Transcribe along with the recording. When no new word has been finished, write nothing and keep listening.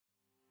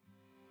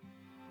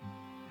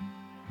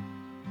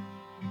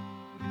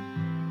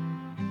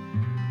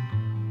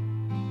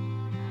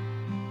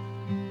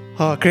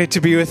Oh, great to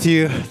be with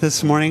you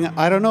this morning.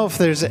 I don't know if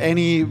there's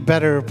any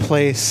better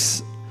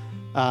place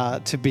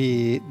to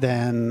be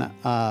than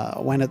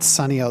when it's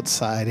sunny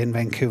outside in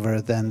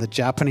Vancouver than the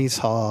Japanese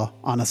Hall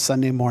on a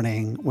Sunday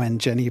morning when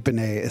Jenny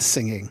Benet is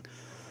singing.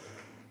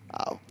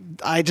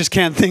 I just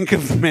can't think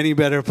of many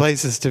better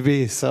places to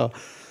be. So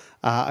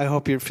I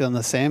hope you're feeling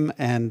the same.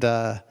 And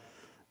I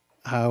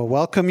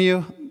welcome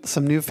you,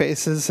 some new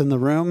faces in the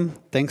room.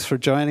 Thanks for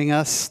joining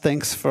us.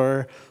 Thanks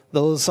for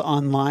those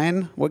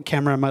online. What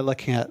camera am I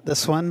looking at?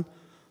 This one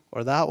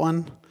or that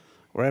one?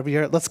 Wherever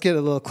you're at. Let's get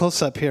a little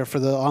close up here for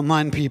the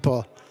online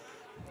people.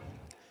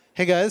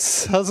 Hey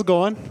guys, how's it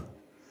going?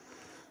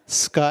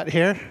 Scott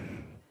here.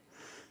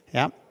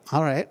 Yeah,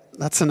 all right.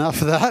 That's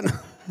enough of that.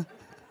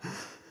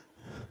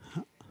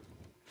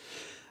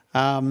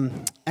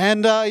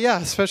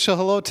 Special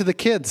hello to the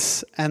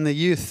kids and the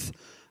youth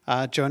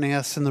joining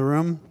us in the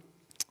room.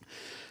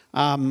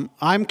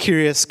 I'm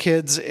curious,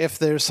 kids, if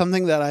there's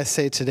something that I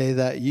say today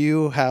that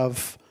you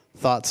have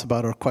thoughts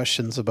about or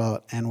questions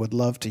about and would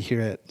love to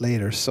hear it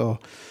later. So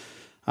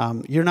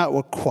you're not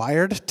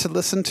required to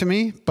listen to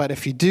me, but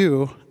if you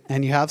do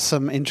and you have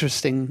some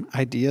interesting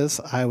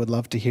ideas, I would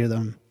love to hear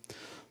them.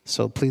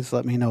 So please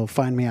let me know.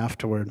 Find me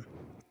afterward.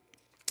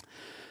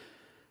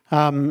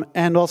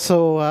 And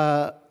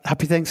also,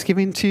 happy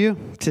Thanksgiving to you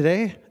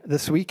today,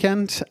 this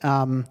weekend.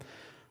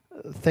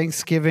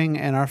 Thanksgiving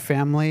in our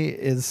family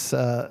is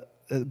a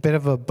bit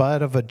of a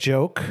butt of a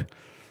joke.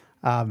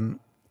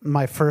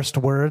 My first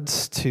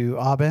words to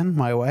Aubin,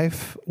 my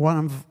wife,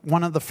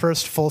 one of the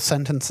first full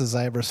sentences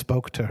I ever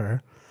spoke to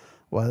her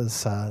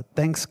was,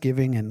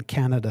 Thanksgiving in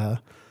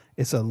Canada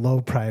is a low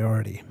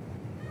priority.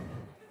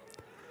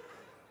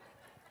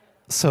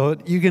 So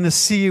you're going to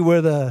see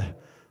where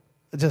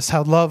just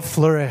how love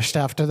flourished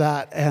after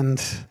that, and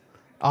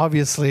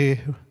obviously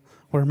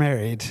we're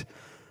married.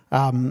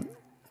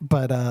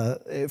 But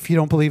if you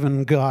don't believe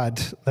in God,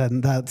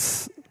 then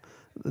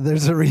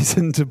there's a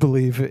reason to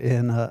believe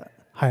in a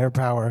higher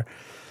power.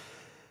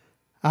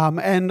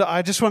 And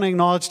I just want to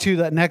acknowledge, too,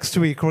 that next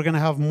week we're going to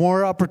have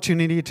more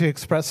opportunity to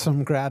express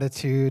some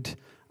gratitude.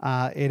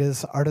 It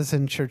is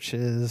Artisan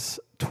Church's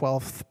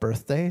 12th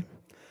birthday,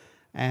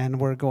 and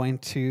we're going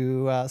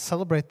to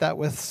celebrate that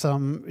with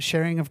some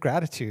sharing of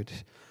gratitude.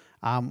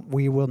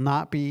 We will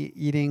not be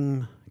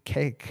eating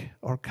cake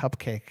or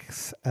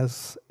cupcakes,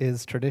 as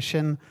is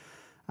tradition.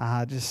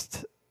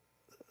 Just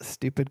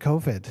stupid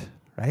COVID,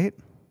 right?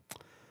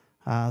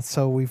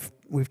 So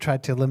we've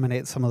tried to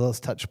eliminate some of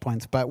those touch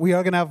points, but we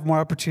are going to have more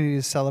opportunity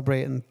to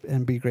celebrate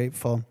and be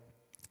grateful.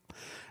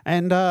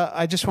 And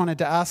I just wanted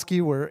to ask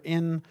you, we're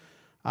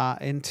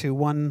into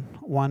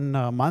one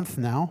month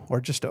now,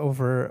 or just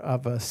over,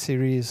 of a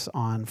series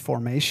on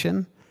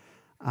formation.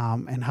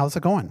 And how's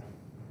it going?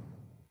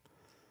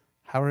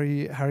 How are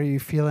you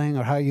feeling,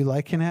 or how are you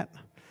liking it?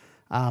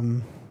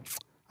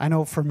 I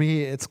know for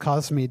me, it's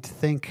caused me to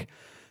think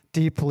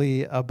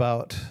deeply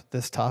about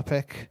this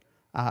topic.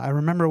 I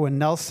remember when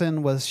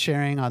Nelson was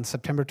sharing on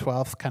September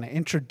 12th, kind of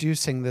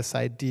introducing this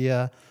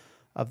idea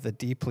of the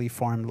deeply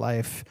formed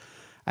life.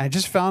 I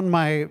just found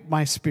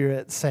my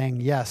spirit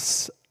saying,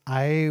 yes,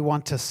 I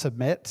want to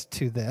submit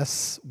to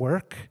this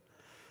work.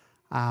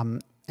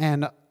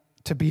 And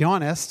to be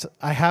honest,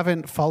 I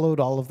haven't followed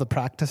all of the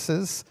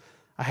practices.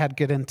 I had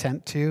good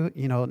intent to.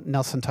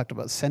 Nelson talked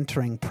about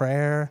centering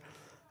prayer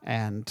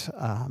and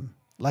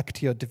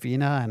Lectio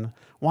Divina, and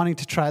wanting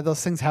to try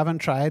those things. Haven't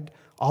tried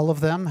all of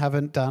them,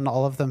 haven't done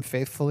all of them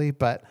faithfully,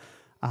 but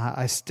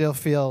I still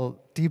feel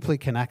deeply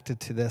connected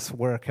to this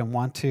work and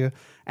want to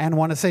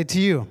say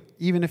to you,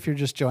 even if you're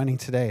just joining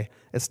today,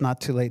 it's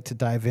not too late to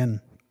dive in.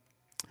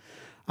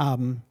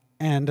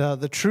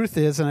 The truth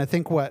is, and I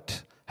think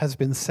what has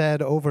been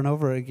said over and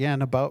over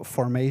again about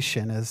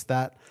formation is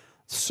that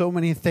so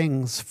many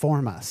things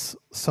form us,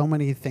 so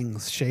many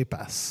things shape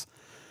us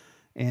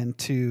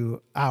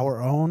into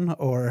our own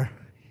or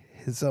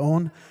his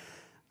own.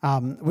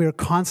 We are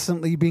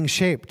constantly being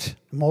shaped,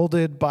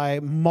 molded by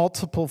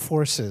multiple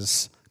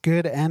forces,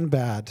 good and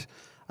bad.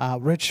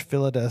 Rich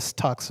Villodas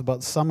talks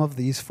about some of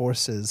these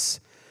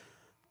forces.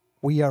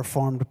 We are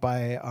formed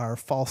by our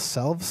false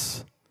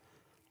selves,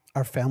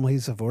 our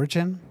families of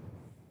origin,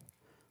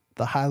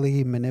 the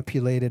highly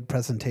manipulated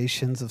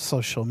presentations of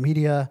social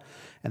media,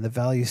 and the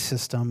value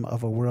system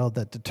of a world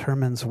that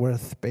determines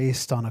worth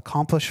based on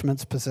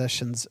accomplishments,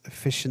 possessions,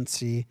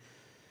 efficiency,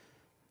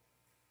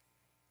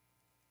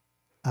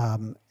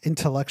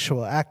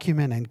 intellectual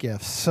acumen, and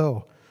gifts.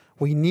 So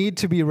we need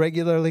to be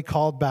regularly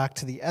called back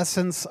to the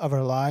essence of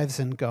our lives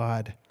in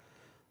God.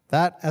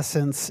 That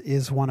essence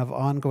is one of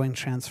ongoing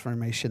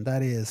transformation.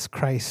 That is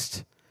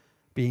Christ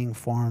being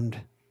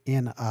formed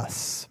in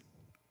us.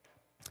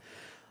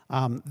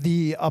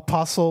 The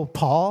Apostle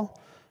Paul,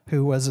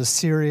 who was a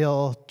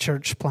serial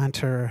church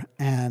planter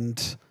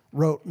and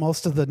wrote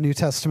most of the New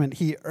Testament,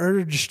 he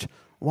urged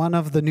one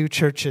of the new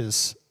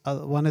churches,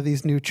 one of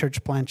these new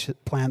church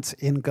plants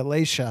in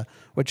Galatia,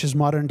 which is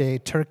modern-day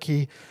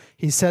Turkey.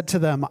 He said to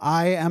them,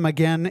 I am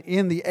again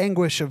in the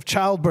anguish of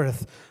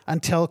childbirth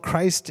until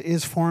Christ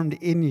is formed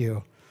in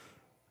you.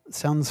 It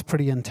sounds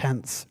pretty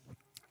intense.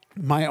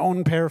 My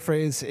own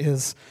paraphrase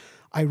is,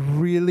 I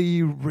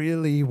really,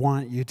 really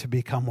want you to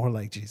become more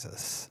like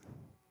Jesus.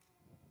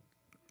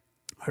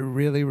 I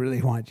really,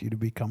 really want you to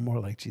become more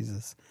like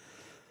Jesus.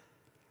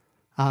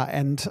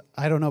 And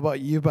I don't know about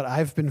you, but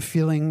I've been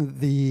feeling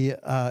the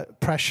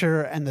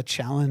pressure and the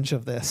challenge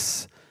of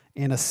this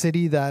in a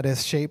city that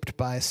is shaped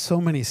by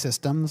so many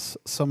systems,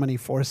 so many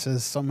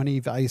forces, so many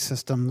value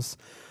systems.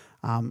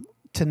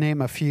 To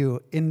name a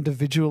few: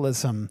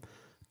 individualism,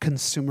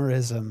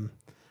 consumerism,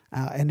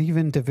 and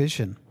even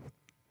division.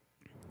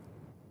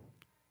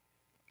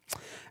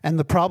 And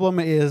the problem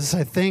is,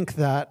 I think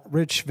that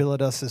Rich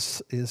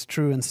Villodas is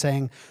true in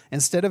saying,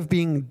 instead of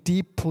being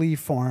deeply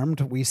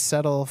formed, we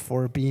settle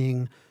for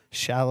being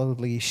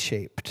shallowly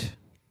shaped.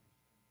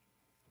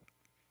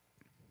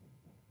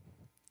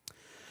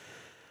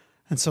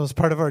 And so as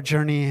part of our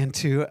journey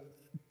into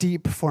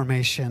deep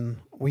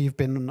formation, we've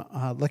been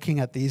looking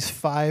at these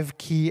 5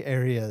 key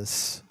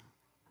areas: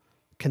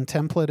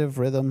 contemplative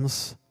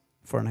rhythms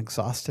for an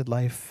exhausted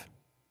life,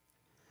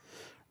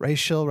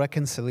 racial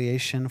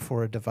reconciliation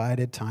for a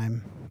divided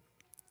time,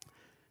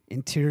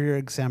 interior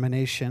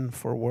examination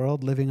for a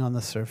world living on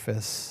the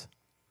surface,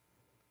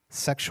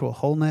 sexual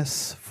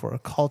wholeness for a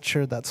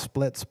culture that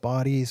splits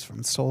bodies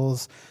from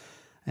souls,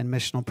 and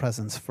missional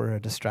presence for a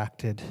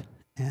distracted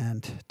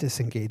and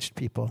disengaged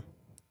people.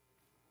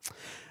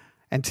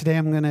 And today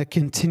I'm going to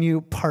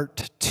continue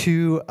part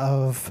 2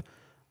 of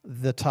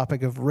the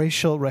topic of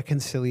racial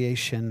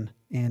reconciliation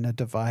in a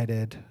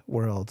divided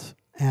world.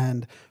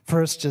 And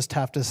first, just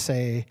have to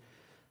say,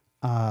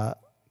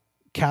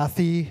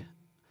 Kathy,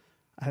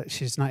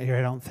 she's not here,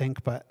 I don't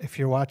think, but if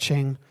you're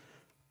watching,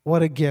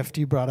 what a gift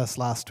you brought us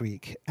last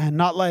week. And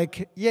not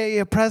like, yay,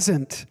 a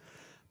present,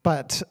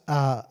 but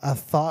a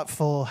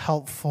thoughtful,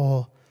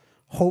 helpful,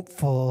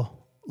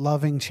 hopeful,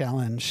 loving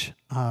challenge.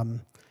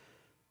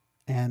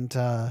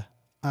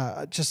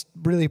 Just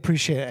really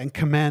appreciate it and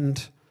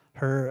commend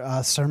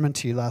her sermon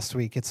to you last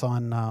week. It's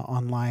on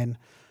online.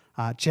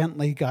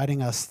 Gently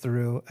guiding us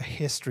through a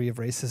history of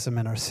racism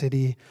in our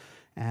city.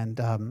 And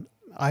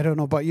I don't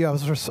know about you, I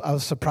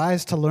was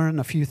surprised to learn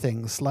a few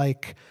things.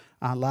 Like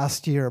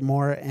last year,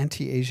 more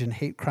anti-Asian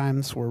hate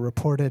crimes were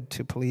reported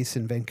to police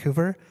in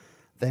Vancouver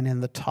than in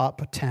the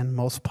top 10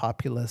 most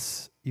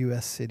populous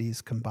U.S.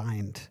 cities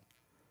combined,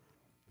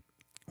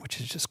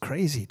 which is just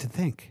crazy to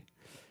think.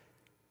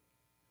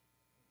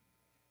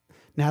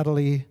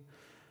 Natalie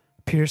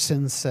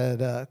Pearson said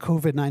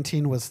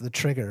COVID-19 was the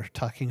trigger,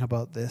 talking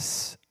about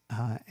this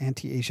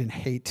anti-Asian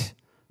hate,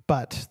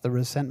 but the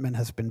resentment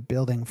has been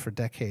building for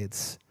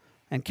decades.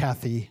 And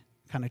Kathy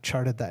kind of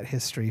charted that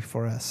history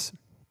for us.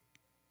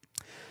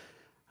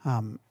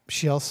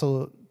 She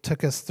also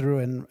took us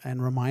through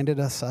and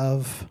reminded us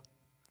of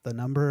the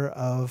number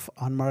of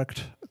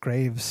unmarked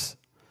graves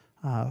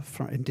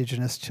for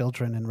Indigenous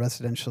children in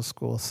residential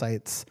school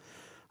sites.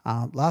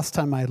 Last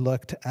time I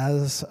looked,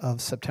 as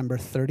of September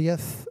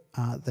 30th,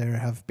 there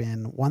have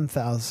been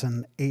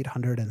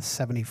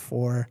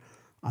 1,874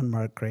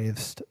 unmarked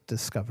graves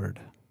discovered.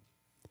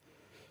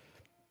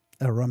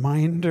 A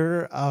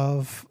reminder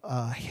of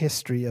a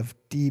history of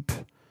deep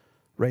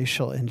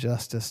racial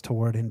injustice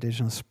toward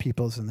Indigenous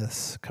peoples in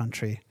this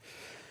country.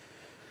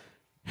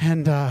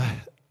 And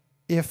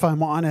if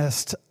I'm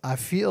honest, I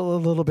feel a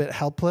little bit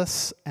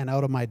helpless and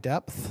out of my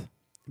depth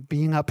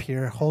being up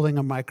here holding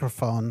a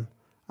microphone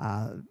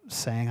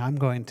saying, I'm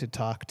going to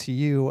talk to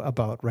you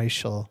about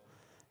racial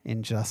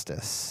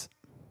injustice.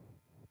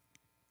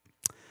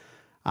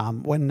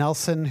 When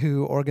Nelson,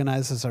 who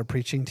organizes our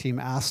preaching team,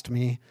 asked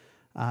me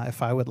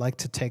if I would like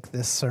to take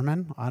this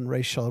sermon on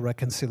racial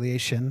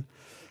reconciliation,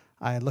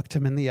 I looked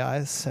him in the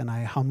eyes and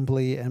I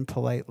humbly and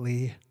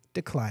politely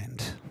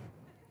declined.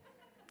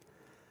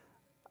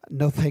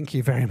 No, thank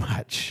you very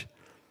much.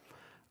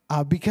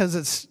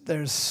 Because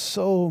there's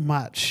so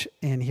much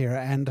in here,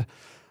 and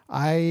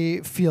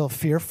I feel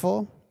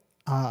fearful.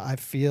 I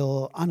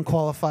feel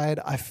unqualified.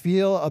 I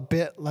feel a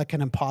bit like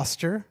an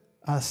imposter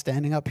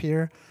standing up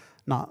here.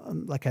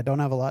 Not like I don't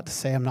have a lot to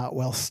say. I'm not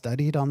well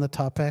studied on the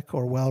topic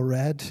or well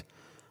read.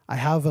 I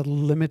have a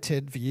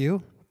limited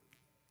view.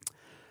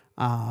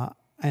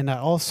 And I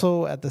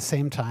also, at the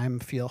same time,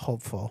 feel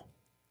hopeful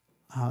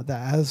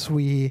that as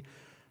we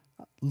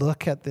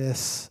look at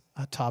this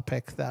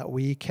topic, that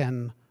we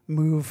can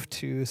move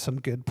to some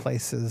good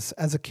places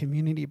as a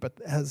community, but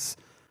as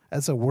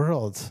a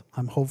world.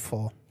 I'm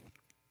hopeful.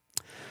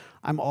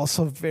 I'm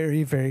also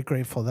very, very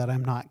grateful that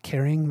I'm not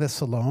carrying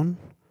this alone.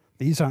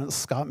 These aren't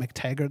Scott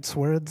McTaggart's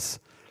words.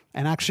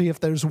 And actually, if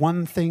there's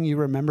one thing you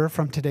remember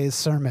from today's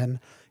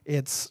sermon,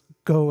 it's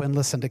go and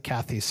listen to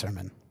Kathy's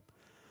sermon.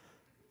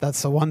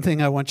 That's the one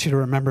thing I want you to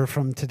remember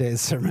from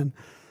today's sermon.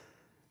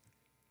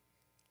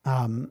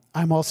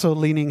 I'm also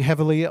leaning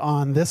heavily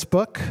on this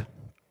book,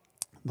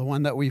 the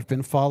one that we've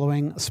been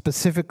following,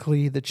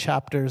 specifically the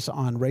chapters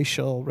on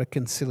racial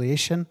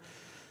reconciliation,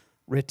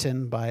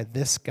 written by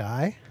this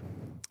guy,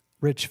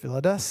 Rich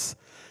Villodas.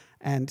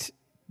 And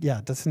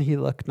yeah, doesn't he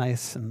look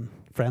nice and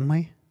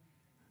friendly?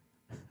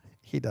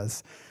 He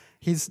does.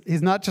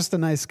 He's not just a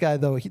nice guy,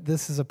 though.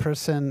 This is a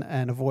person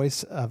and a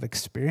voice of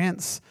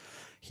experience.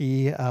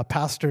 He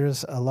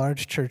pastors a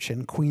large church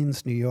in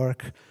Queens, New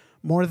York.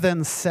 More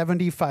than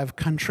 75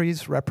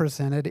 countries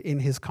represented in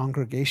his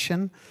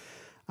congregation.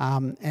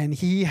 And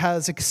he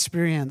has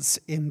experience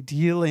in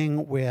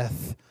dealing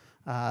with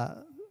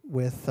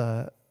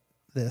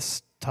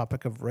this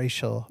topic of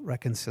racial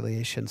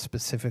reconciliation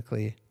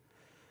specifically.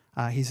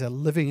 He's a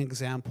living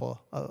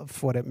example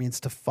of what it means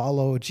to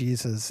follow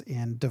Jesus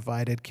in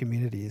divided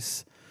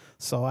communities.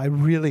 So I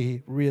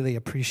really, really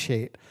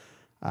appreciate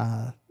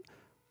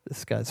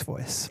this guy's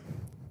voice.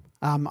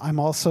 I'm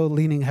also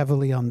leaning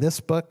heavily on this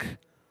book,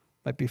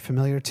 might be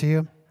familiar to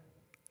you,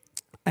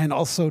 and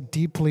also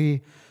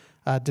deeply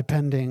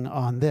depending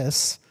on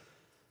this,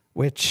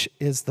 which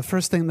is the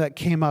first thing that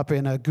came up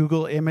in a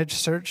Google image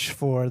search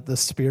for the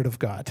Spirit of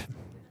God.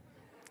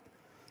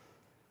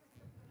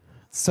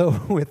 So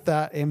with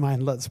that in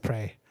mind, let's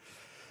pray.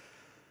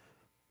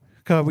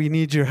 God, we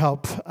need your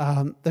help.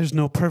 There's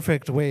no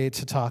perfect way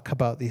to talk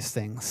about these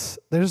things.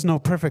 There's no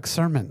perfect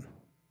sermon.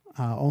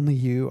 Only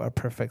you are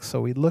perfect.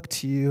 So we look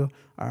to you.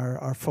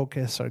 Our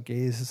focus, our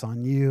gaze is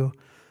on you.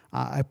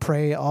 I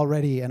pray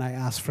already and I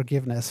ask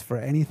forgiveness for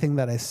anything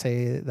that I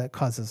say that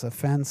causes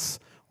offense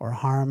or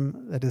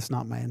harm that is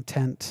not my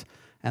intent.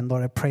 And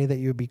Lord, I pray that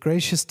you would be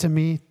gracious to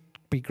me,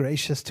 be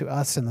gracious to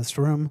us in this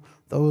room,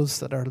 those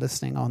that are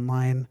listening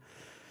online.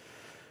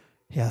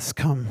 Yes,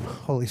 come,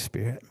 Holy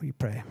Spirit, we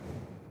pray.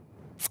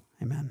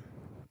 Amen.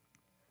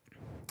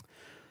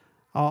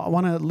 I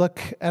want to look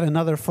at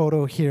another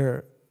photo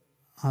here.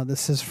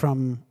 This is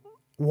from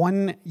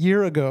 1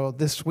 year ago,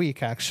 this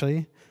week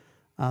actually.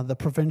 The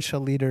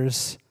provincial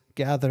leaders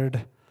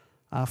gathered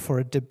for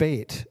a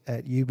debate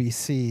at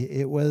UBC.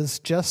 It was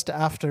just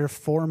after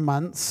 4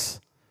 months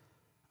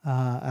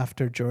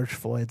after George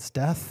Floyd's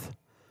death.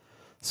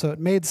 So it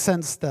made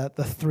sense that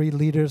the three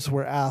leaders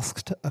were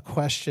asked a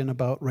question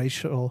about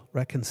racial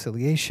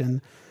reconciliation,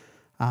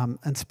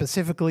 and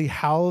specifically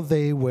how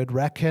they would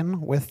reckon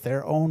with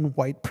their own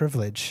white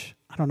privilege.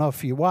 I don't know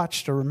if you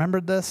watched or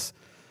remembered this.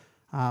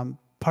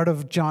 Part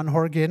of John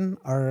Horgan,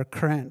 our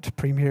current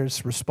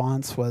premier's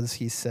response was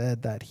he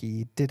said that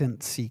he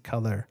didn't see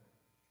color.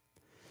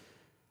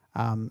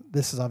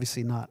 This is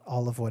obviously not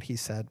all of what he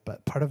said,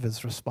 but part of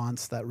his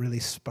response that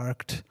really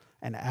sparked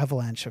an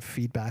avalanche of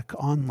feedback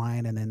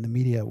online and in the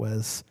media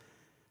was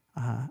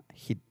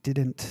he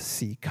didn't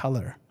see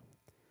color.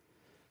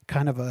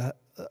 Kind of a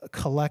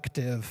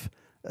collective,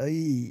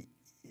 and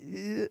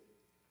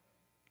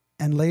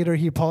later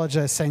he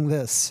apologized saying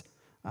this,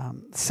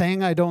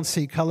 saying I don't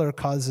see color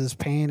causes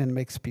pain and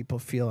makes people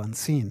feel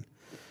unseen.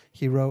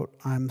 He wrote,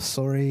 I'm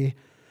sorry,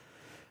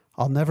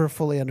 I'll never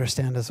fully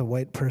understand as a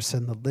white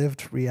person the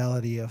lived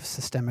reality of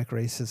systemic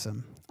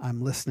racism.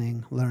 I'm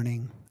listening,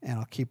 learning, and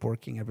I'll keep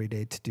working every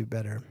day to do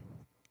better.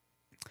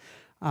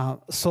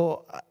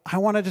 So I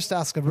want to just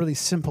ask a really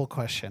simple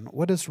question.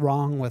 What is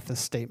wrong with a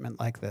statement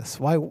like this?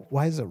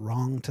 Why is it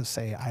wrong to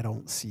say, I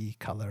don't see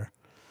color?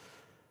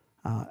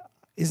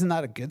 Isn't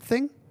that a good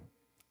thing?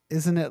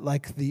 Isn't it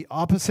like the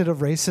opposite of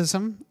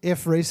racism?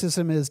 If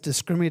racism is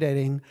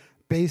discriminating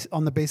based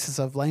on the basis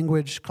of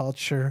language,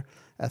 culture,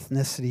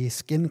 ethnicity,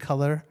 skin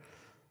color,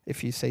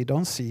 if you say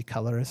don't see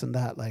color, isn't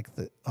that like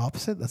the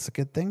opposite? That's a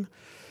good thing?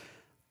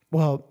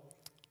 Well,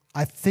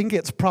 I think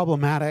it's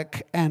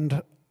problematic,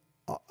 and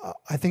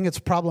I think it's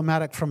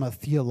problematic from a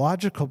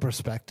theological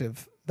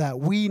perspective that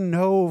we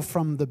know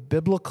from the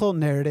biblical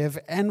narrative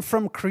and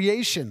from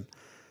creation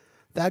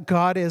that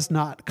God is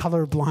not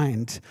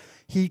colorblind.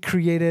 He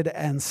created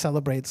and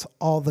celebrates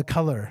all the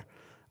color.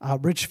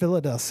 Rich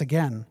Villodas,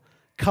 again,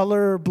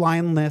 color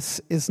blindness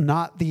is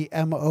not the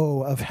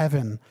MO of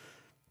heaven.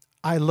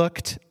 I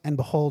looked, and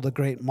behold, a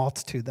great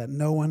multitude that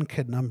no one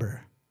could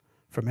number,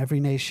 from every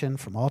nation,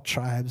 from all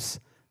tribes,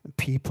 and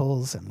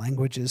peoples, and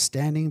languages,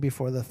 standing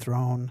before the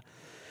throne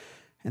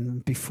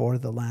and before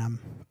the Lamb.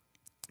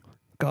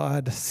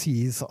 God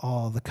sees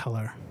all the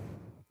color.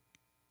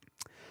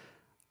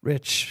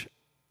 Rich,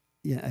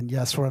 and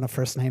yes, we're on a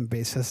first-name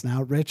basis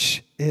now.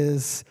 Rich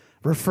is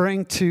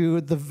referring to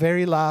the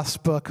very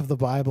last book of the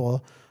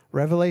Bible,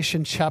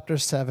 Revelation chapter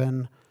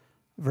 7,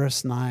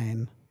 verse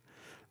 9.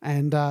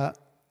 And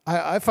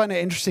I find it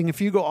interesting,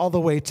 if you go all the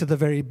way to the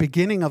very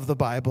beginning of the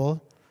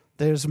Bible,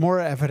 there's more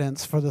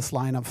evidence for this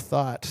line of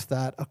thought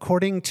that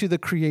according to the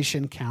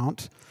creation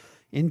count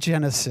in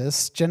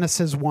Genesis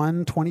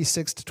 1,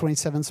 26 to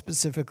 27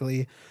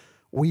 specifically,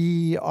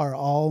 we are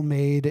all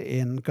made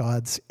in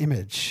God's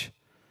image.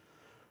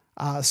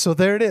 So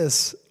there it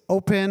is,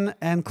 open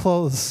and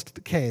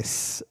closed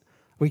case.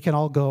 We can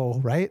all go,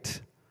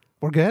 right?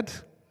 We're good?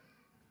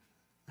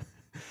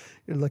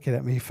 You're looking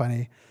at me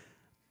funny.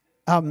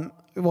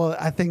 Well,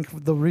 I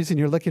think the reason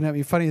you're looking at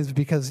me funny is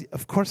because,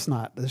 of course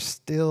not. There's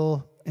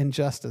still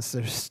injustice.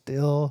 There's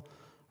still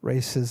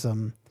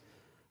racism.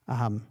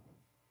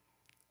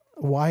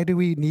 Why do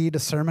we need a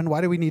sermon?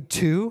 Why do we need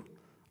two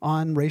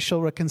on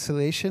racial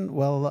reconciliation?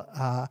 Well,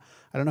 I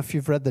don't know if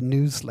you've read the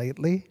news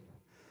lately.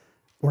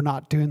 We're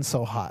not doing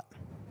so hot.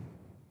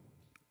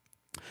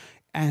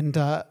 And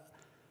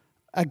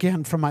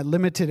again, from my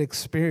limited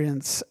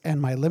experience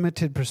and my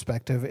limited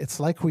perspective, it's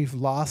like we've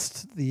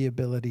lost the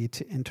ability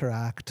to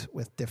interact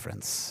with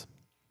difference.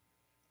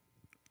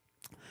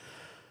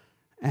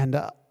 And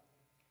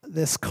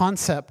this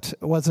concept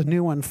was a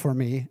new one for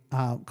me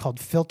called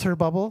filter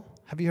bubble.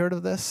 Have you heard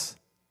of this?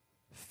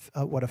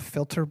 What a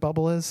filter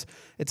bubble is?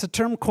 It's a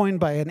term coined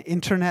by an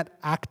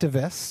internet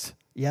activist.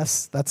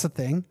 Yes, that's a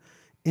thing.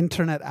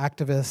 Internet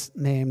activist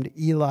named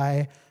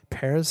Eli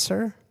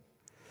Pariser.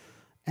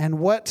 And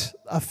what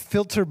a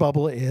filter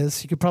bubble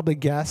is, you could probably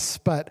guess,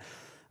 but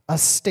a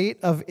state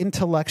of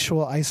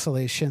intellectual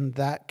isolation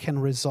that can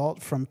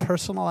result from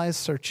personalized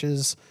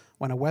searches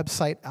when a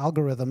website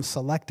algorithm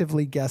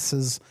selectively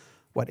guesses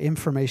what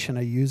information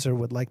a user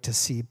would like to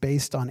see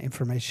based on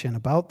information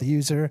about the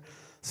user,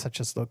 such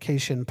as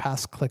location,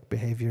 past click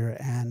behavior,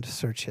 and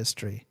search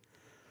history.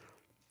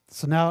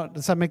 So now,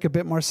 does that make a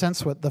bit more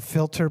sense what the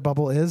filter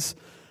bubble is?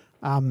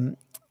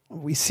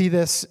 We see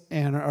this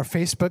in our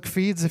Facebook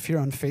feeds, if you're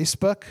on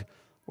Facebook,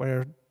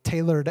 where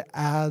tailored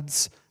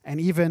ads and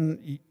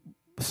even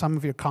some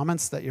of your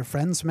comments that your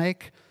friends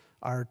make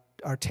are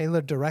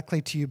tailored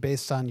directly to you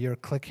based on your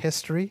click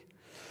history.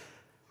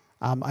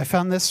 I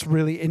found this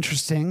really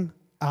interesting.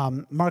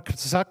 Mark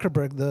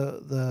Zuckerberg,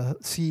 the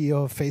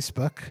CEO of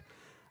Facebook,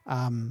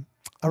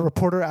 a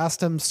reporter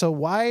asked him, so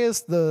why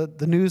is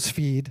the news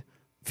feed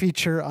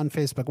feature on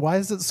Facebook, why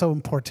is it so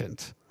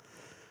important?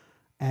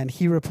 And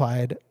he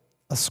replied,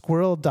 a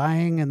squirrel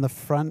dying in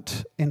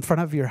front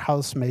of your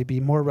house may be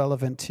more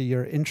relevant to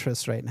your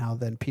interests right now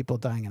than people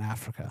dying in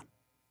Africa.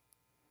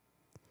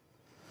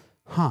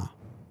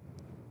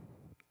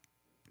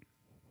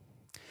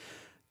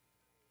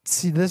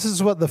 See, this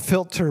is what the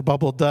filter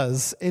bubble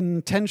does.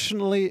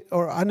 Intentionally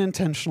or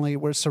unintentionally,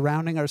 we're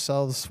surrounding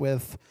ourselves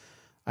with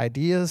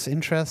ideas,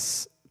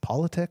 interests,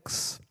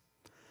 politics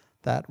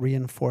that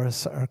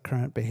reinforce our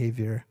current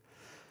behavior.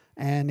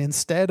 And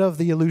instead of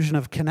the illusion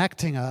of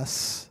connecting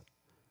us,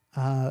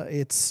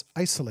 it's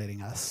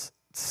isolating us,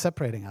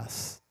 separating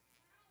us,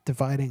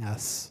 dividing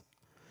us.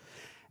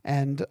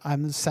 And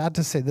I'm sad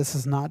to say this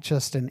is not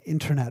just an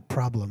internet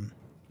problem.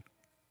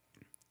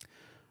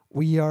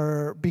 We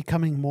are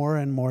becoming more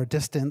and more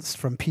distanced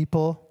from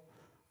people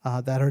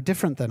that are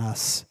different than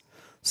us.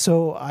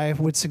 So I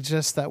would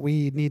suggest that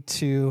we need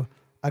to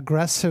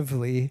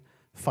aggressively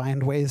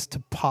find ways to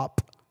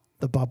pop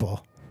the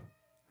bubble.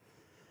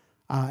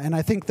 And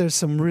I think there's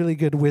some really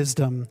good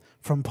wisdom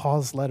from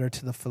Paul's letter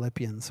to the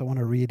Philippians. I want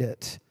to read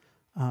it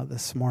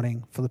this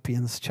morning,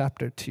 Philippians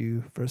chapter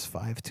 2, verse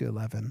 5 to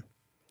 11.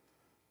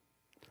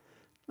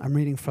 I'm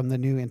reading from the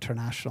New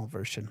International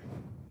Version.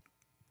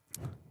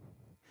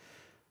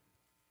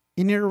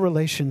 In your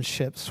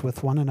relationships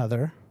with one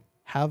another,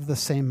 have the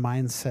same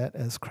mindset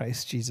as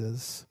Christ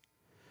Jesus,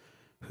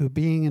 who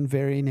being in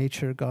very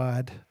nature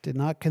God, did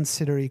not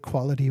consider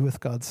equality with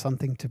God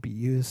something to be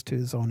used to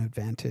his own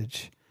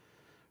advantage.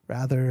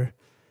 Rather,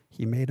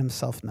 he made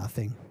himself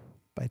nothing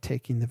by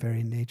taking the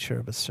very nature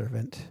of a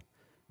servant,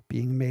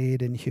 being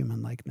made in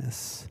human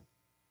likeness.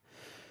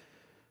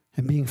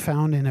 And being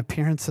found in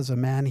appearance as a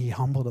man, he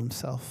humbled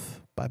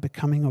himself by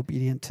becoming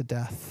obedient to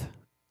death,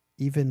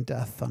 even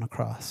death on a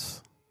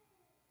cross.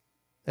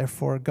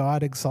 Therefore,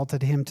 God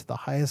exalted him to the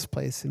highest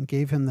place and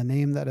gave him the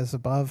name that is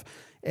above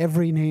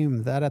every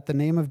name, that at the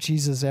name of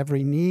Jesus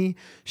every knee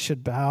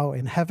should bow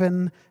in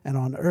heaven and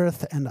on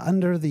earth and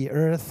under the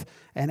earth,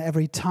 and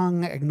every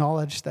tongue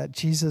acknowledge that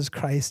Jesus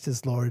Christ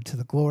is Lord, to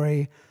the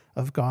glory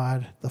of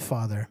God the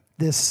Father.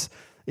 This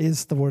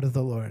is the word of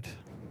the Lord.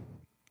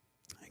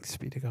 Thanks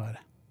be to God.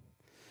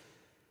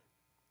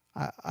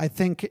 I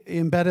think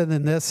embedded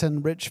in this,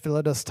 and Rich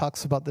Villodas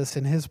talks about this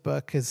in his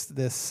book, is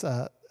this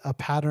a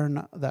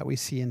pattern that we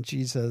see in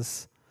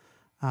Jesus.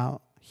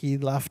 He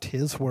left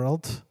his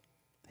world,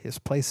 his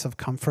place of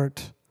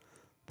comfort,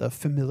 the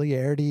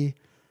familiarity,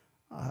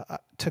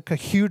 took a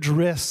huge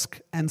risk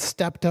and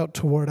stepped out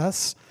toward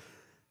us.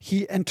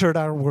 He entered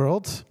our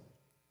world,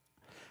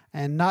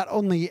 and not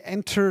only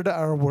entered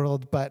our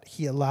world, but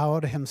he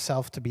allowed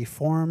himself to be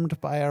formed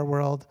by our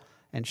world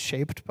and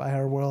shaped by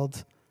our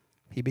world.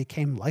 He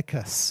became like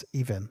us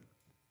even,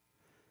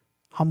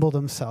 humbled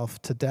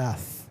himself to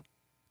death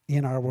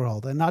in our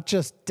world. And not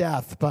just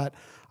death, but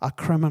a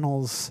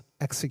criminal's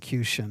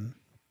execution.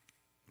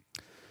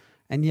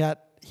 And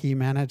yet he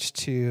managed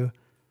to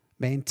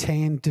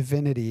maintain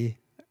divinity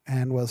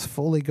and was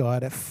fully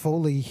God,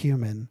 fully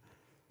human.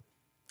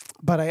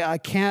 But I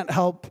can't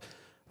help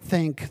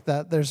think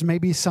that there's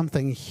maybe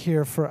something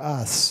here for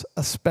us,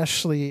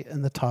 especially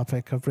in the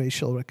topic of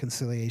racial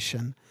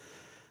reconciliation.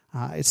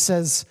 It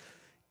says,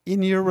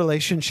 in your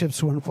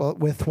relationships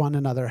with one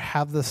another,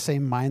 have the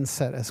same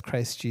mindset as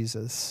Christ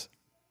Jesus.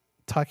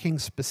 Talking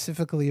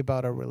specifically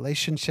about our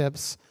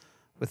relationships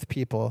with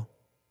people,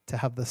 to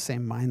have the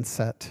same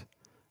mindset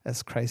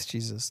as Christ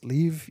Jesus.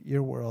 Leave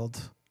your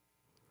world,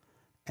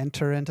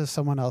 enter into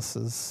someone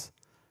else's,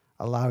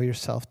 allow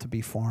yourself to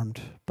be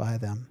formed by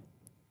them.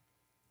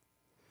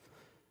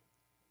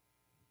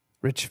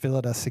 Rich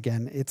Villodas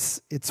again,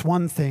 it's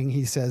one thing,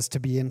 he says, to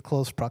be in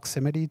close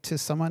proximity to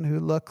someone who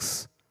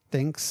looks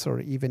thinks or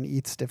even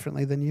eats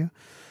differently than you.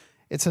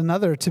 It's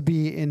another to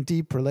be in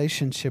deep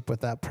relationship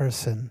with that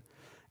person.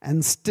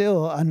 And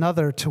still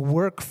another to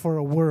work for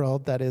a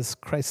world that is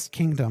Christ's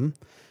kingdom,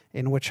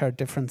 in which our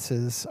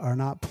differences are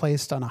not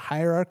placed on a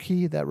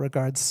hierarchy that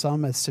regards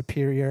some as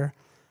superior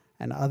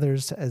and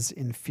others as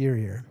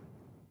inferior.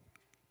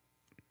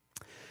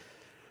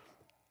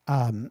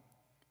 I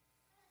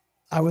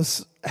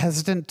was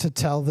hesitant to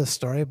tell this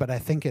story, but I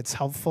think it's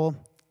helpful.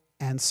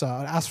 And so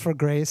I ask for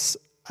grace.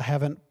 I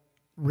haven't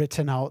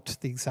written out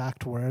the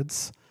exact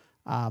words,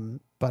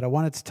 but I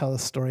wanted to tell the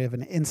story of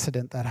an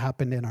incident that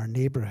happened in our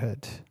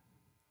neighborhood.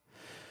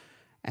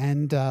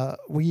 And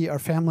our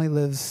family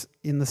lives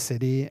in the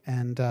city,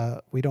 and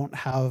we don't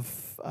have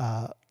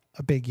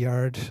a big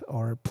yard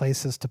or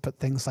places to put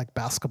things like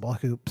basketball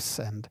hoops.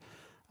 And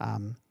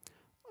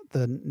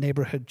the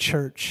neighborhood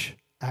church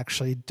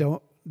actually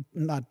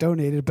not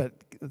donated, but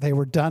they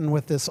were done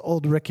with this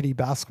old rickety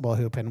basketball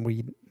hoop, and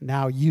we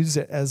now use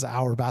it as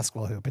our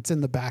basketball hoop. It's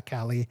in the back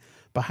alley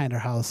behind our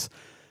house,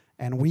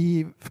 and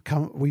we've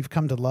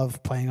come to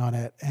love playing on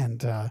it.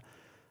 And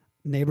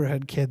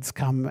neighborhood kids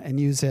come and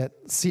use it.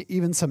 See,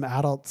 even some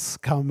adults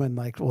come and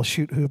will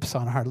shoot hoops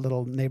on our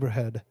little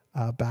neighborhood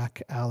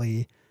back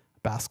alley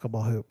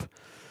basketball hoop.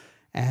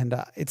 And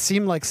it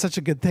seemed like such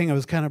a good thing. It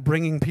was kind of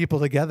bringing people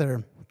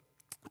together.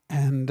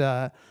 And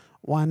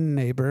one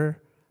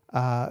neighbor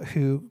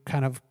who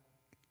kind of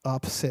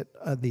opposite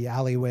the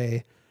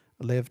alleyway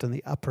lived on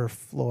the upper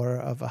floor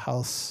of a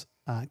house,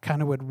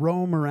 kind of would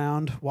roam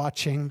around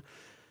watching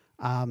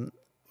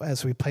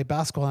as we played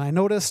basketball. And I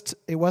noticed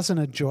it wasn't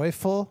a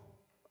joyful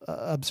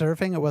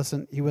observing.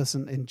 He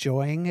wasn't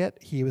enjoying it.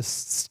 He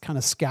was kind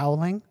of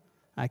scowling.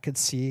 I could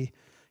see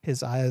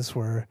his eyes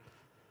were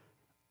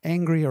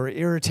angry or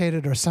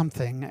irritated or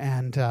something.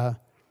 And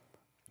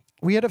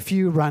we had a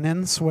few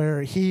run-ins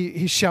where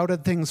he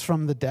shouted things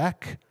from the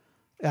deck,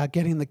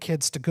 getting the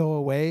kids to go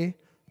away,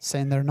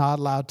 saying they're not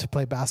allowed to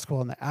play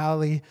basketball in the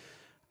alley.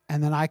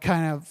 And then I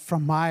kind of,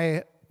 from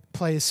my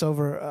place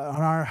over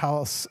on our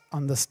house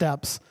on the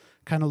steps,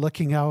 kind of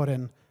looking out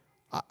and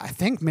I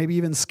think maybe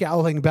even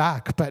scowling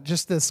back, but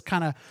just this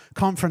kind of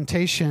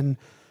confrontation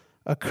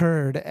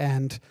occurred.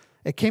 And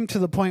it came to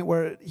the point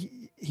where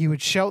he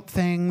would shout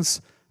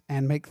things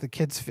and make the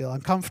kids feel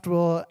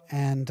uncomfortable.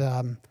 And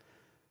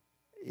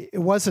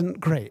it wasn't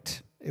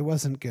great. It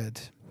wasn't good.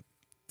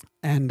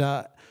 And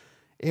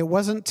it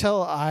wasn't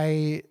till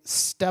I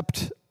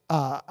stepped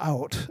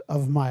out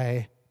of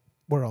my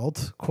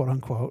world, quote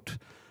unquote,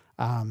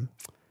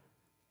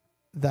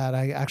 that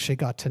I actually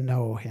got to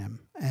know him.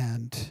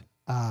 And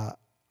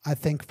I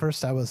think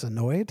first I was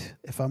annoyed,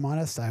 if I'm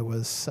honest. I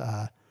was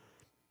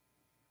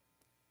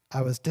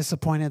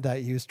disappointed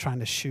that he was trying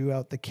to shoo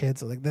out the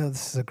kids. Like,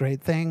 this is a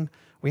great thing.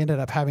 We ended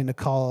up having to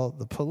call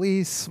the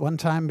police one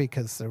time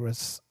because there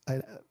was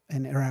an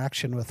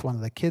interaction with one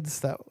of the kids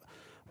that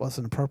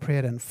wasn't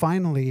appropriate, and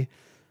finally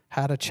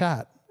had a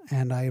chat.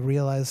 And I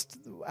realized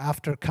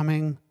after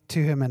coming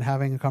to him and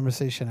having a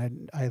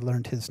conversation, I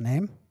learned his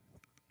name.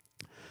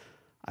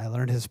 I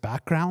learned his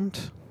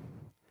background.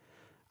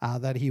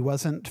 That he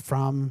wasn't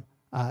from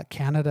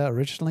Canada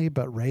originally,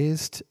 but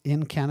raised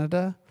in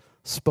Canada,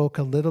 spoke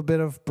a little bit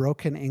of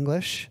broken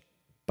English,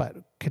 but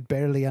could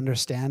barely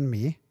understand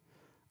me.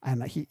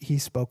 And he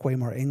spoke way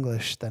more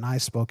English than I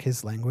spoke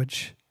his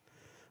language.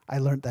 I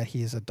learned that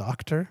he is a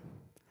doctor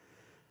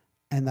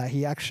and that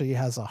he actually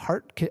has a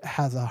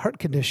heart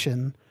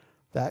condition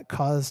that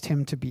caused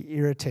him to be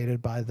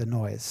irritated by the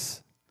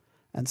noise.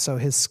 And so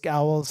his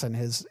scowls and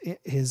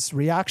his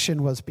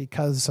reaction was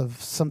because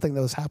of something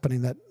that was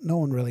happening that no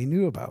one really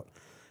knew about.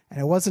 And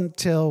it wasn't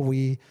until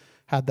we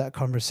had that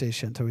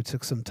conversation, until we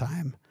took some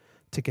time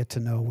to get to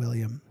know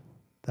William,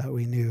 that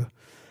we knew.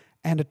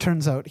 And it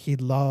turns out he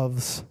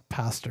loves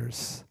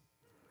pastors.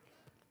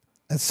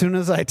 As soon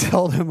as I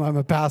told him I'm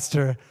a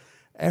pastor,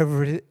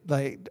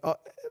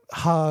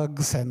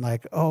 hugs and I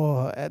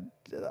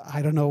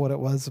don't know what it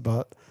was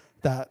about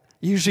that.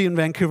 Usually in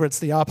Vancouver, it's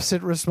the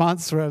opposite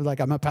response where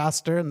I'm a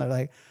pastor, and they're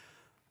like,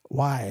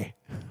 why?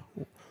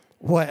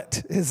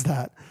 What is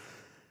that?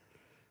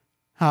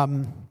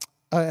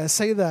 I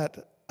say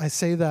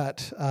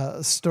that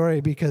story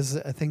because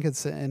I think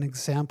it's an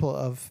example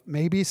of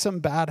maybe some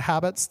bad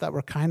habits that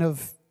were kind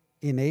of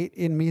innate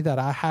in me that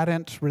I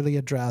hadn't really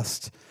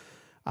addressed.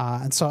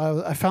 And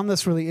so I found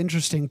this really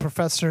interesting.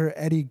 Professor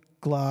Eddie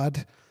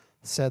Glaude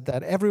said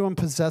that everyone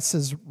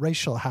possesses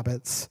racial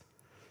habits,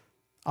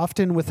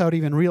 often without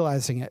even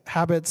realizing it.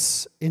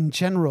 Habits in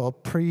general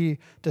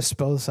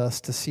predispose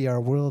us to see our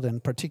world in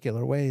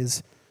particular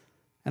ways,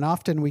 and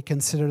often we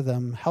consider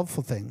them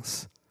helpful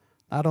things.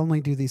 Not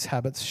only do these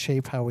habits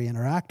shape how we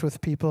interact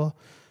with people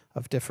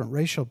of different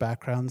racial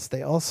backgrounds,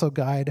 they also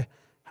guide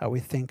how we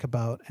think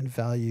about and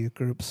value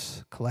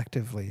groups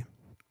collectively.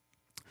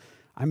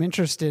 I'm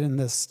interested in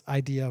this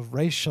idea of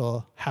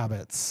racial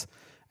habits,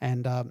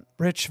 and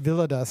Rich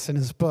Villodas, in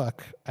his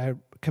book, I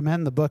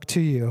commend the book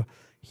to you.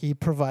 He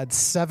provides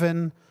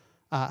 7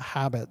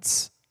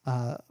 habits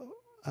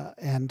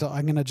and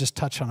I'm going to just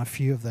touch on a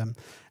few of them.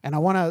 And I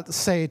want to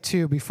say,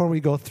 too, before we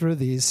go through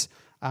these,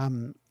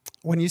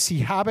 when you see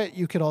habit,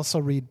 you could also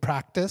read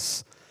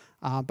practice.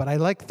 But I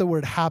like the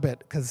word habit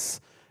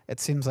because it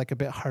seems like a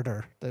bit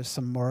harder. There's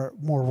some more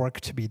work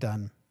to be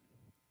done.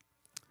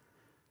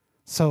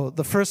 So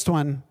the first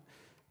one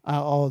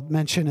I'll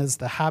mention is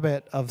the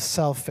habit of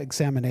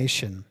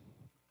self-examination.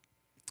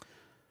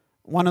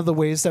 One of the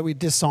ways that we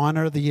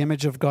dishonor the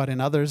image of God in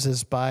others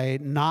is by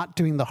not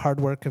doing the hard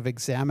work of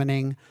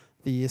examining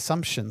the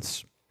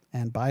assumptions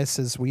and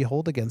biases we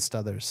hold against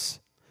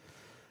others.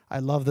 I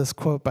love this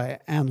quote by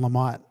Anne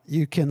Lamott.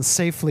 You can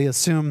safely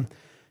assume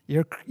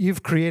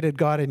you've created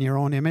God in your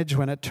own image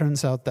when it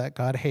turns out that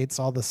God hates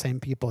all the same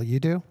people you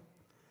do.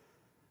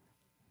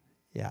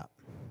 Yeah.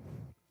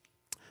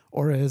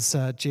 Or as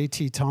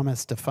J.T.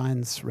 Thomas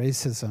defines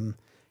racism,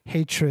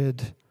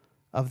 hatred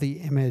of the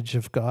image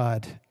of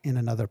God in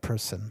another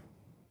person.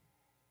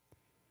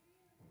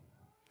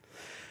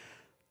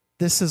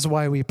 This is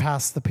why we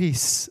pass the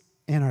peace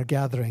in our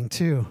gathering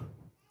too.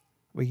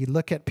 We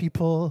look at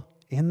people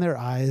in their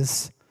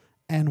eyes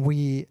and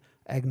we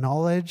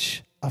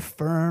acknowledge,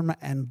 affirm,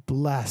 and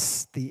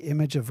bless the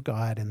image of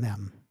God in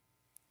them.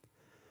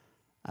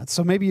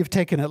 So maybe you've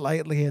taken it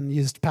lightly and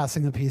used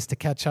passing the peace to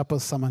catch up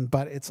with someone,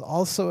 but it's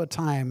also a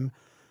time,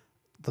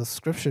 the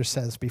scripture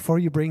says, before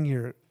you bring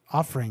your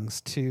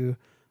offerings to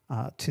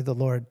the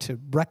Lord, to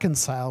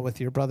reconcile with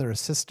your brother or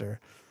sister.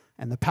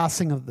 And the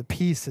passing of the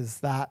peace is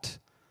that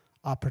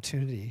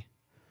opportunity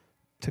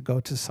to go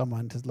to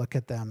someone, to look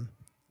at them.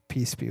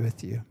 Peace be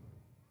with you.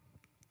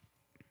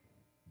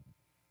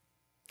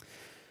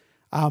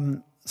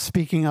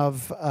 Speaking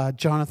of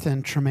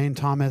Jonathan Tremaine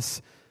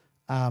Thomas,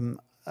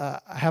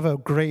 I have a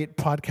great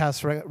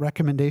podcast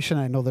recommendation.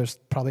 I know there's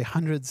probably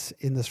hundreds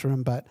in this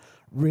room, but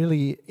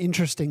really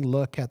interesting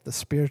look at the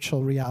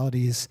spiritual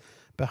realities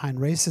behind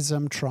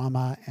racism,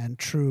 trauma, and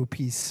true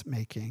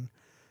peacemaking.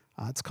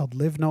 It's called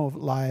Live No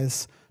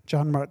Lies.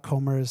 John Mark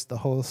Comer is the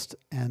host,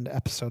 and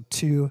episode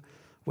 2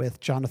 with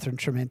Jonathan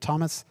Tremaine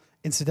Thomas.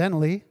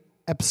 Incidentally,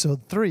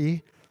 episode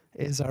 3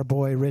 is our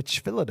boy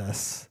Rich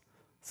Villodas.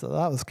 So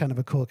that was kind of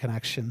a cool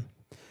connection.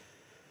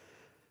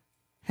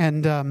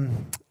 And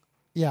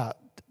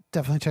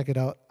definitely check it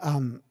out.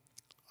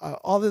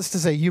 All this to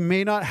say, you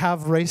may not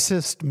have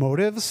racist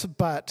motives,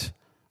 but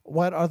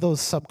what are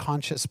those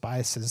subconscious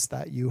biases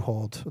that you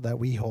hold, that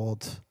we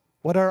hold?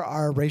 What are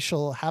our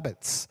racial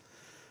habits?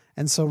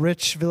 And so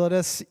Rich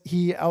Villodas,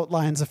 he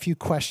outlines a few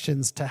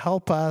questions to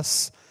help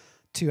us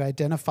to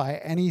identify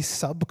any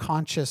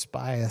subconscious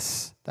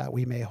bias that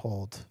we may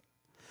hold.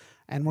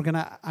 And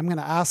I'm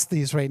gonna ask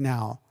these right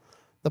now.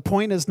 The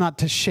point is not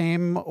to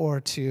shame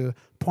or to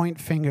point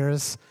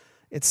fingers.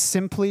 It's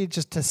simply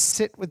just to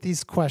sit with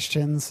these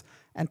questions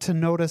and to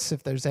notice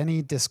if there's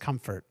any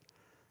discomfort.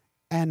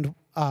 And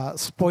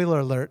spoiler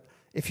alert,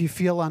 if you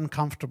feel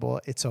uncomfortable,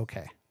 it's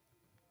okay.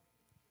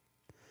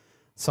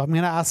 So I'm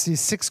going to ask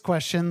these 6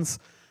 questions.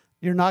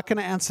 You're not going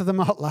to answer them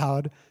out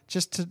loud,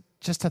 just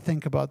to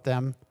think about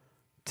them,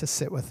 to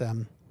sit with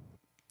them,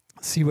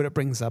 see what it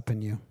brings up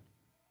in you.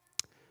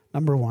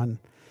 Number 1,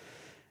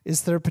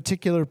 is there a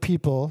particular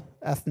people,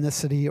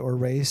 ethnicity, or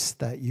race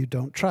that you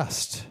don't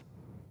trust?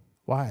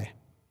 Why?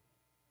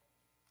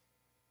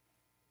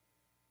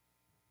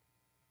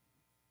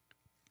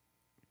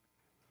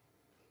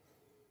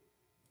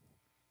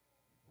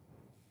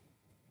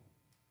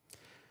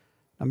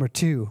 Number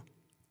 2,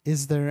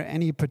 is there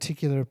any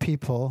particular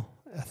people,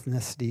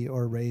 ethnicity,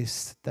 or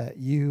race that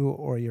you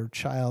or your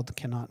child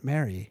cannot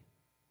marry?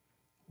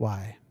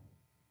 Why?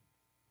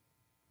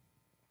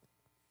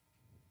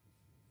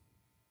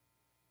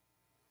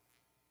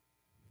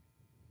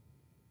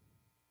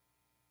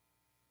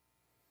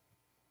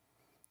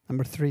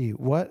 Number 3,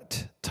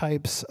 what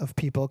types of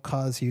people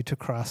cause you to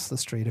cross the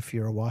street if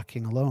you're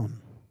walking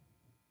alone?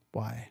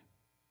 Why?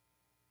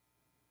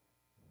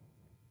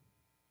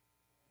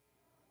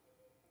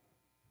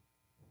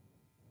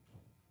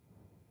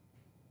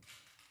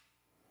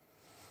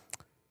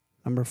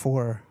 Number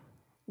 4,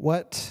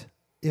 what,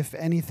 if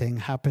anything,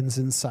 happens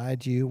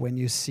inside you when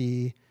you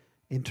see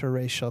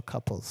interracial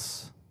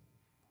couples?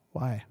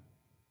 Why?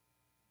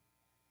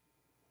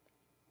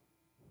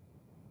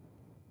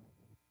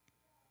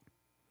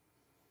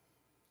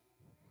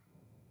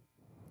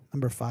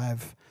 Number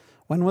 5,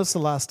 when was the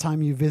last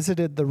time you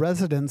visited the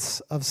residence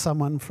of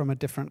someone from a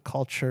different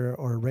culture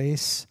or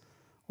race,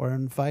 or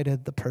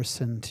invited the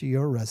person to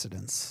your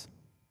residence?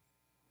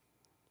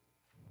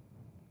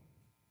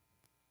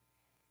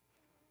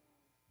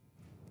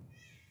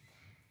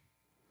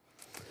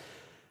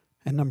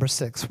 And number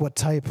 6, what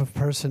type of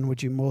person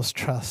would you most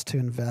trust to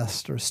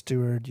invest or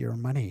steward your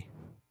money?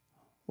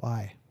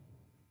 Why?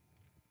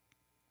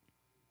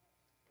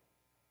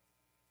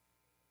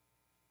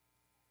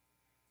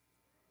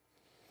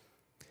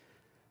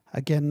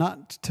 Again,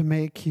 not to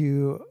make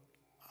you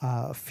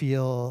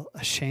feel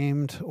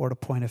ashamed or to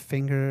point a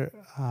finger.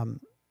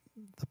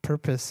 The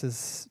purpose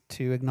is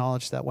to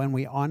acknowledge that when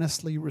we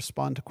honestly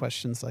respond to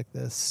questions like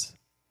this,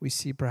 we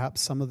see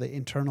perhaps some of the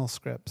internal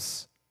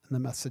scripts and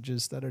the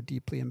messages that are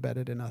deeply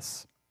embedded in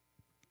us.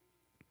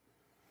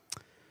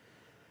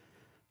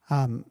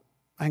 I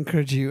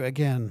encourage you,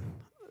 again,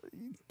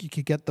 you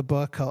could get the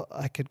book.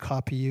 I could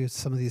copy you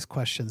some of these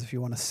questions if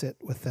you want to sit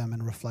with them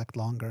and reflect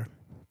longer.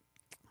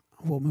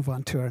 We'll move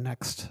on to our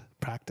next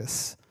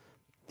practice,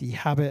 the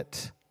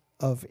habit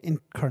of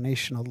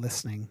incarnational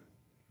listening.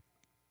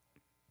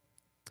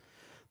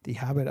 The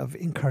habit of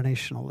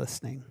incarnational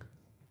listening.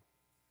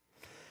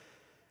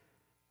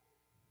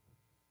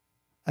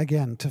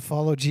 Again, to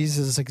follow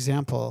Jesus'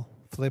 example,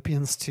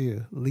 Philippians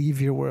 2, leave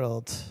your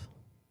world.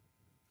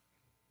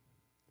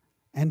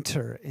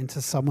 Enter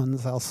into someone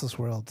else's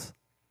world.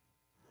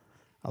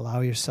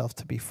 Allow yourself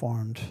to be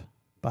formed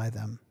by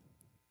them.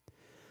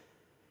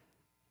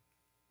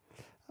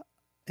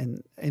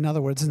 In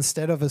other words,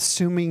 instead of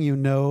assuming you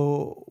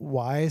know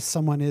why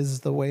someone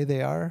is the way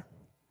they are,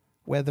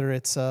 whether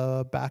it's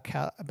a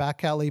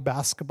back alley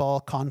basketball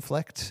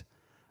conflict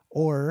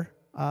or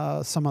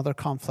some other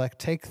conflict,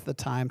 take the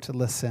time to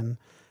listen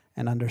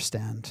and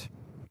understand.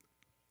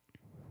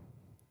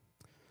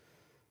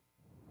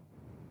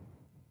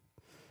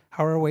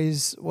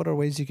 What are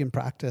ways you can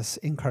practice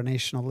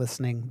incarnational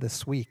listening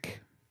this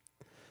week?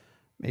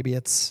 Maybe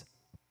it's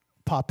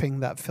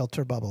popping that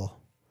filter bubble,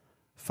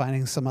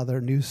 finding some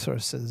other news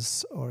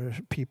sources or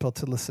people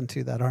to listen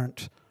to that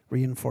aren't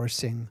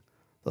reinforcing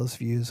those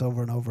views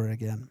over and over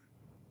again.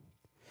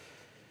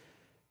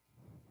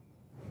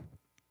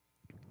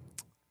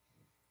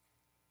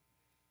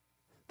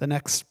 The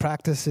next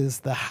practice is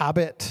the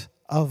habit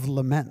of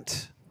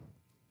lament.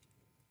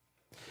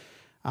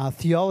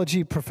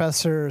 Theology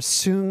professor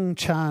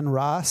Soong-Chan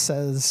Rah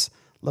says,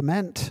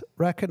 lament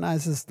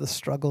recognizes the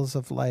struggles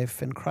of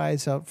life and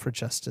cries out for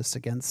justice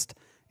against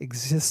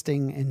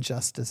existing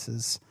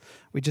injustices.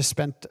 We just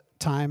spent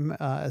time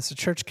as a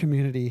church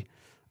community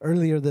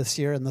earlier this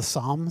year in the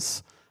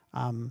Psalms,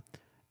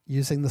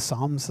 using the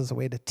Psalms as a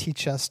way to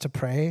teach us to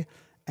pray.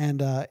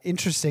 And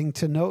interesting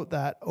to note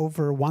that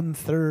over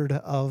 1/3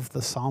 of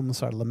the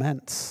Psalms are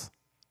laments.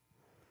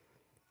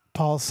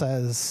 Paul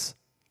says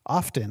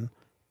often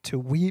to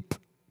weep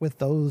with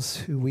those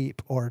who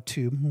weep, or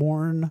to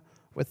mourn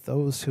with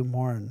those who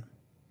mourn.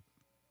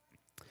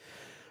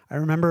 I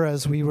remember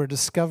as we were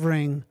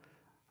discovering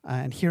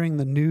and hearing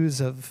the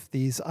news of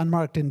these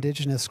unmarked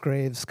Indigenous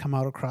graves come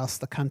out across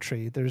the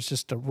country, there's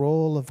just a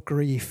roll of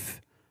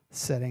grief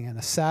sitting and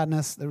a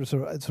sadness.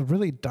 It's a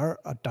really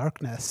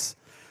darkness.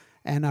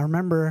 And I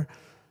remember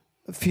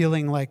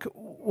feeling like,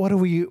 what are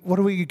we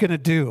going to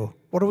do?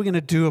 What are we going to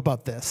do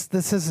about this?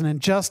 This is an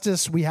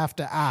injustice. We have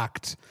to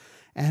act.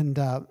 And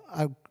a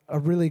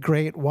really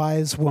great,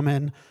 wise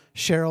woman,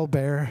 Cheryl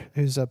Bear,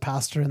 who's a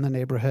pastor in the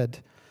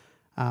neighborhood,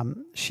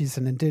 she's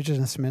an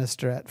Indigenous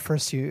minister at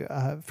First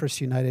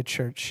United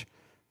Church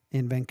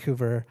in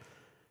Vancouver.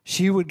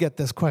 She would get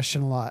this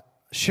question a lot.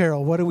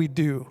 Cheryl, what do we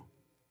do?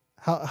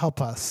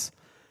 Help us.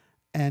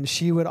 And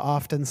she would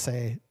often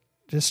say,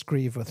 just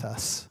grieve with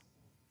us.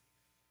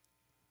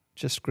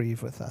 Just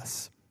grieve with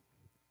us.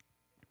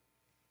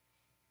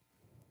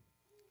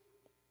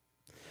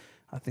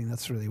 I think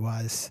that's really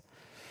wise.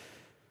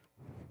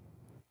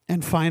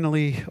 And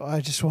finally,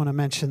 I just want to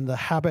mention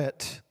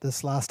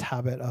this last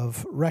habit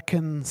of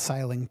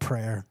reconciling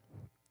prayer.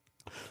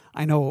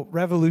 I know,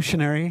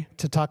 revolutionary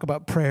to talk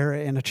about prayer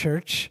in a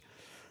church,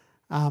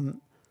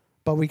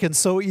 but we can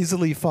so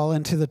easily fall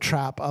into the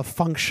trap of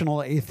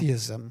functional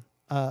atheism,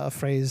 a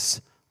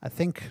phrase, I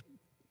think,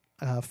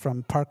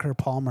 from Parker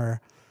Palmer.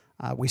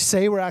 We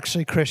say we're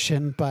actually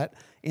Christian, but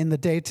in the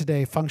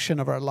day-to-day function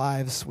of our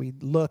lives, we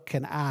look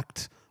and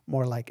act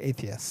more like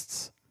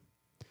atheists.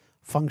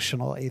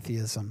 Functional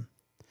atheism.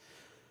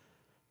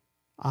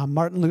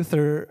 Martin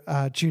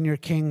Luther Jr.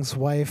 King's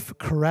wife,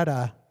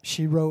 Coretta,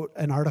 she wrote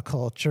an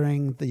article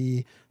during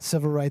the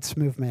Civil Rights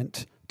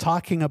Movement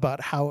talking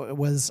about how it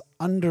was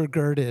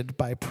undergirded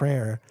by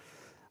prayer.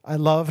 I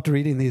loved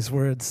reading these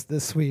words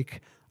this week.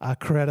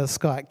 Coretta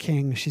Scott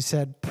King, she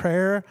said,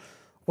 prayer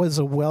was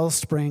a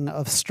wellspring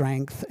of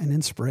strength and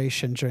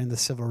inspiration during the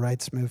Civil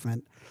Rights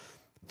Movement.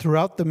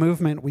 Throughout the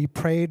movement, we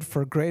prayed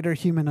for greater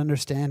human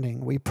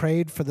understanding. We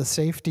prayed for the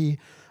safety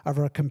of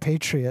our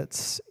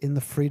compatriots in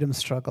the freedom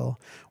struggle.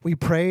 We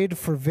prayed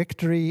for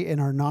victory in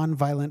our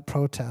nonviolent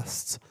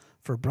protests,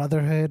 for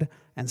brotherhood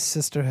and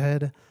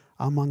sisterhood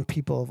among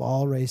people of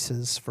all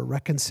races, for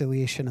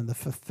reconciliation and the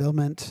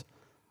fulfillment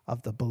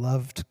of the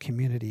beloved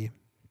community.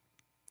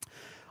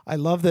 I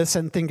love this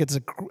and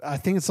I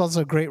think it's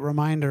also a great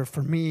reminder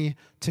for me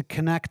to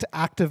connect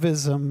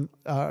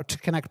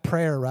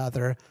prayer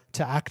rather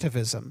to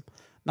activism,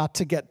 not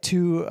to get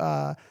too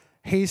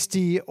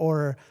hasty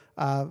or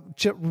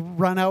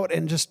run out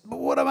and just,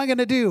 what am I going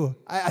to do?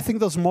 I think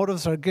those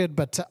motives are good,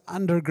 but to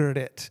undergird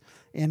it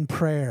in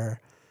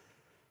prayer,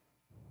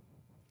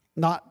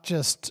 not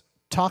just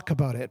talk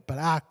about it, but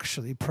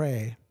actually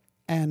pray.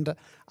 And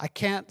I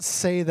can't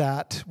say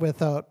that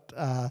without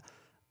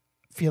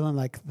feeling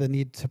like the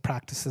need to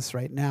practice this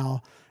right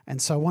now.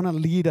 And so I want to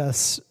lead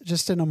us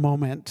just in a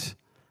moment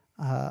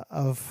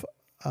of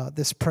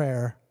this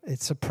prayer.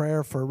 It's a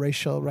prayer for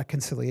racial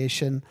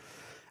reconciliation.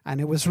 And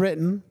it was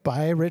written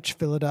by Rich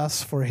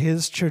Villodas for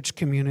his church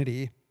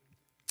community.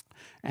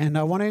 And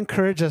I want to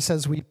encourage us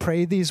as we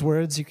pray these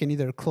words. You can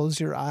either close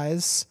your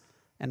eyes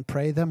and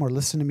pray them or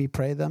listen to me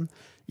pray them.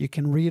 You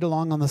can read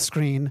along on the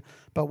screen.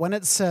 But when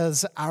it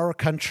says our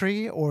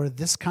country or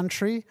this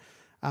country,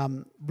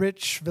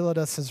 Rich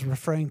Villodas is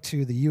referring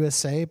to the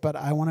USA, but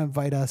I want to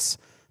invite us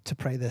to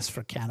pray this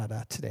for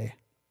Canada today.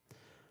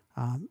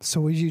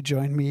 So would you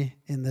join me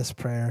in this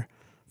prayer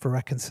for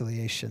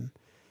reconciliation?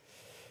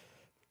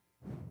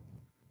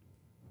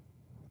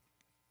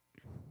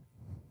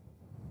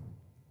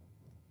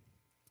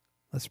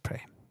 Let's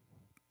pray.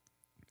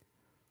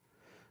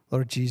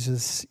 Lord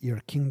Jesus,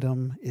 your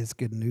kingdom is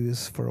good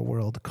news for a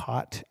world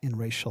caught in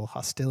racial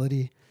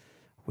hostility.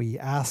 We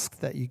ask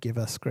that you give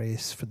us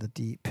grace for the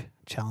deep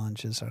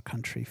challenges our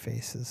country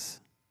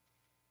faces.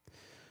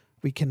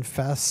 We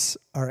confess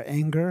our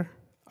anger,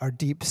 our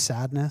deep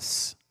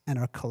sadness, and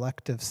our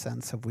collective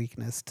sense of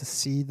weakness to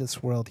see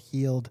this world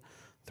healed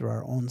through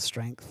our own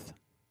strength.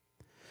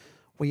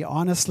 We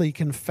honestly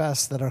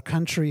confess that our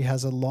country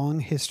has a long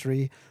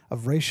history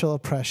of racial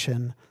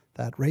oppression,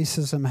 that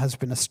racism has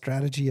been a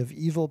strategy of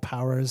evil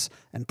powers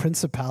and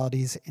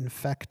principalities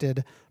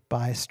infected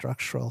by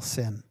structural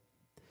sin.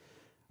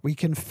 We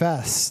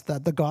confess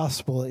that the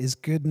gospel is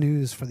good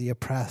news for the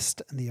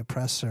oppressed and the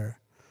oppressor.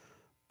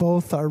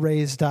 Both are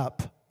raised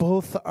up,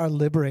 both are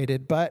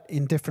liberated, but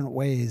in different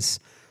ways.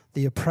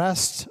 The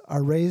oppressed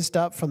are raised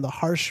up from the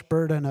harsh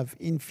burden of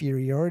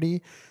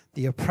inferiority,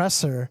 the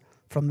oppressor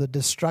from the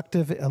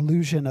destructive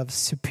illusion of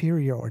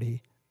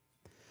superiority.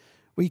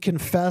 We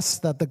confess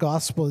that the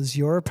gospel is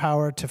your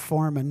power to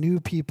form a new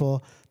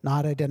people,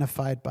 not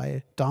identified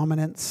by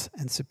dominance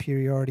and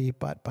superiority,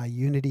 but by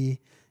unity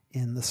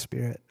in the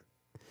Spirit.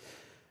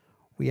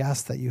 We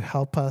ask that you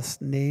help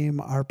us name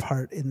our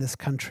part in this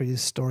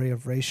country's story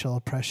of racial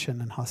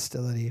oppression and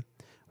hostility,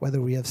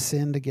 whether we have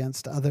sinned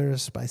against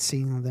others by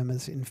seeing them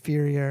as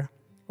inferior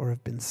or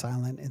have been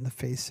silent in the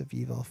face of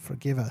evil.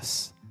 Forgive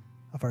us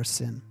of our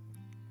sin.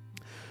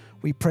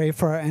 We pray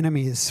for our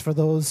enemies, for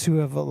those who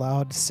have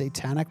allowed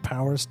satanic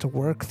powers to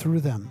work through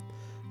them.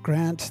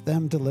 Grant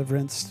them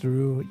deliverance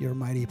through your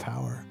mighty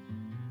power.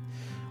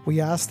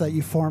 We ask that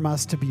you form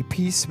us to be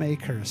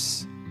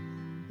peacemakers.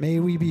 May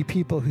we be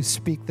people who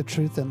speak the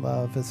truth in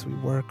love as we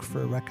work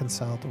for a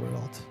reconciled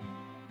world.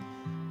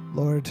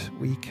 Lord,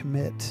 we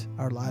commit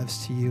our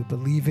lives to you,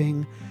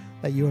 believing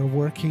that you are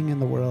working in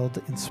the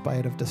world in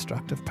spite of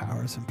destructive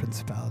powers and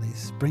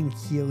principalities. Bring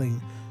healing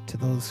to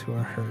those who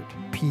are hurt,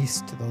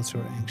 peace to those who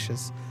are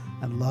anxious,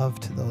 and love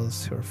to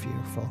those who are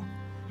fearful.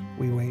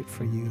 We wait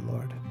for you,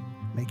 Lord.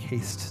 Make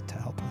haste to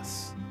help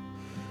us.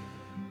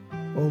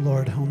 Oh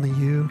Lord, only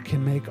you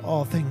can make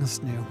all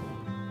things new.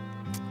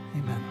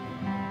 Amen.